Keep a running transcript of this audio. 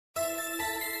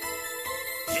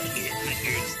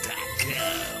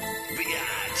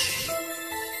Biatch.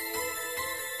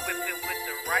 Whip it with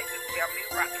the right, just got me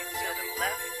rocking to the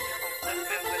left.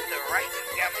 Whip it with the right,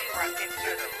 just got me rocking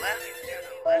to the left.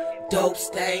 Dope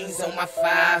stains on my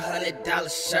 $500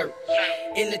 shirt.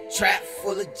 In the trap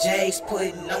full of J's,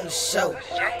 putting on the show.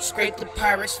 Scrape the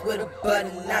pirates with a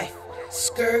butter knife.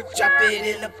 Skirt, drop it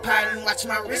in the pot and watch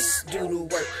my wrist do the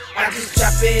work. I just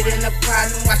drop it in the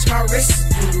pot and watch my wrist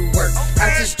do the work.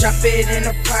 I just drop it in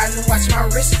the pot and watch my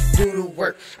wrist do the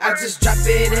work. I just drop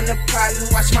it in the pot and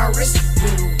watch my wrist do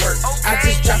the work. I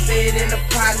just drop it in the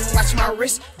pot and watch my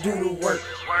wrist do the work.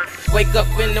 Wake up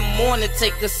in the morning,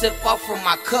 take a sip off from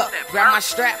my cup. Grab my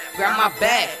strap, grab my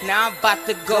bag, now I'm about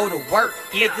to go to work.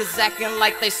 Niggas acting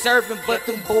like they serving, but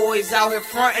them boys out here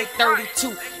frontin'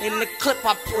 32. In the clip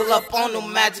I pull up on no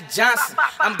Magic Johnson.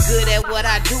 I'm good at what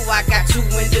I do, I got 2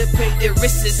 independent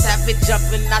wrists. Have it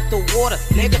jumping out the water,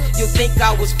 nigga, you think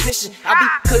I was fishing. I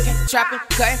be cooking, trapping,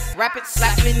 cutting, rapping,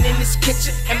 slapping in this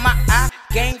kitchen. And my eye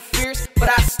game fierce, but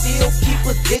I still keep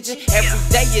a digit. Every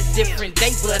day a different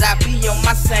day, but I be on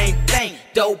my same thing.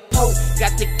 Dope po,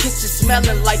 got the kitchen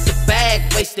smelling like the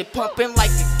bag wasted, pumping like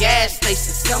a gas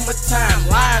station. Summertime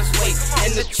lines wait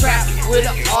in the traffic with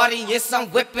an audience. I'm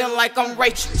whipping like I'm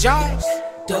Rachel Jones.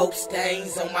 Dope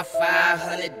stains on my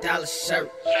 $500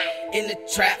 shirt. In the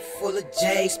trap full of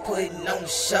J's, putting on the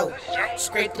show.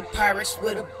 Scrape the pirates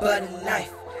with a butter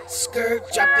knife.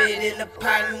 Skirt, drop it in the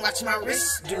pot and watch my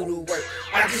wrist do the work.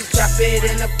 I just drop it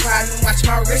in the pot and watch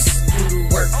my wrist do the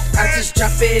work. I just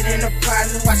drop it in the pot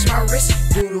and watch my wrist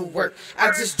do the work.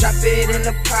 I just drop it in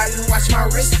the pot and watch my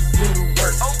wrist do the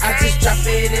work. I just drop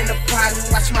it in the pot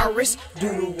and watch my wrist do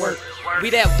the work. We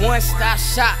that one-stop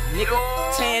shop, nigga.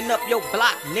 Tearing up your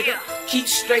block, nigga. Keep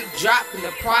straight dropping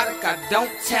the product I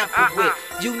don't tamper with.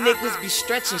 You niggas be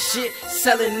stretching shit,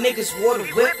 selling niggas water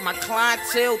whip. My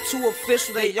clientele too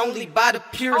official, they only buy the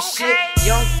pure shit.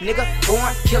 Young nigga,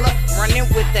 born killer, running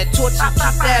with that torch. You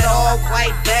keep that all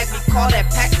white bag, we call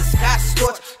that pack the Scott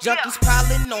Storch. Junkies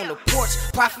piling on the porch,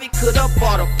 profit could've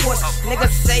bought a Porsche. Nigga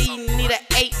say he need an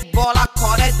 8-ball, I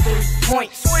call that 3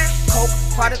 points. Coke,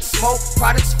 product smoke,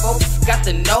 products folks, got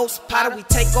the nose powder, we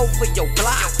take over your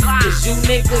block. Cause you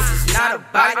niggas is not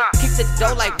about it. Kick the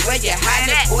dough like where you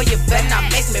hiding it. Boy, you better not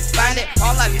make me find it.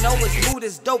 All I know is loot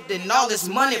is dope, then all this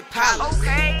money piling.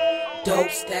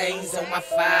 Dope stains on my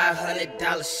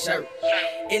 $500 shirt.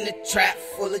 In the trap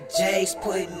full of J's,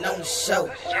 putting on the show.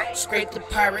 Scrape the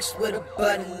pirates with a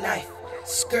butter knife.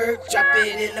 Skirt, drop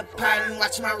it in the pot and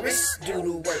watch my wrist do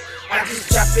the work. I just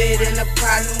drop it in the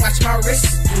pot and watch my wrist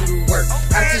do the work.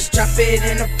 I just drop it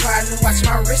in the pot and watch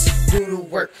my wrist do the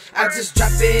work. I just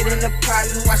drop it in the pot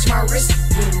and watch my wrist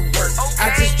do the work. I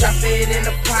just drop it in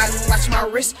the pot and watch my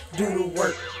wrist do the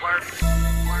work.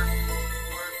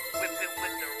 Whip it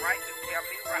with the right, just got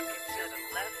me rocking to the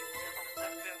left.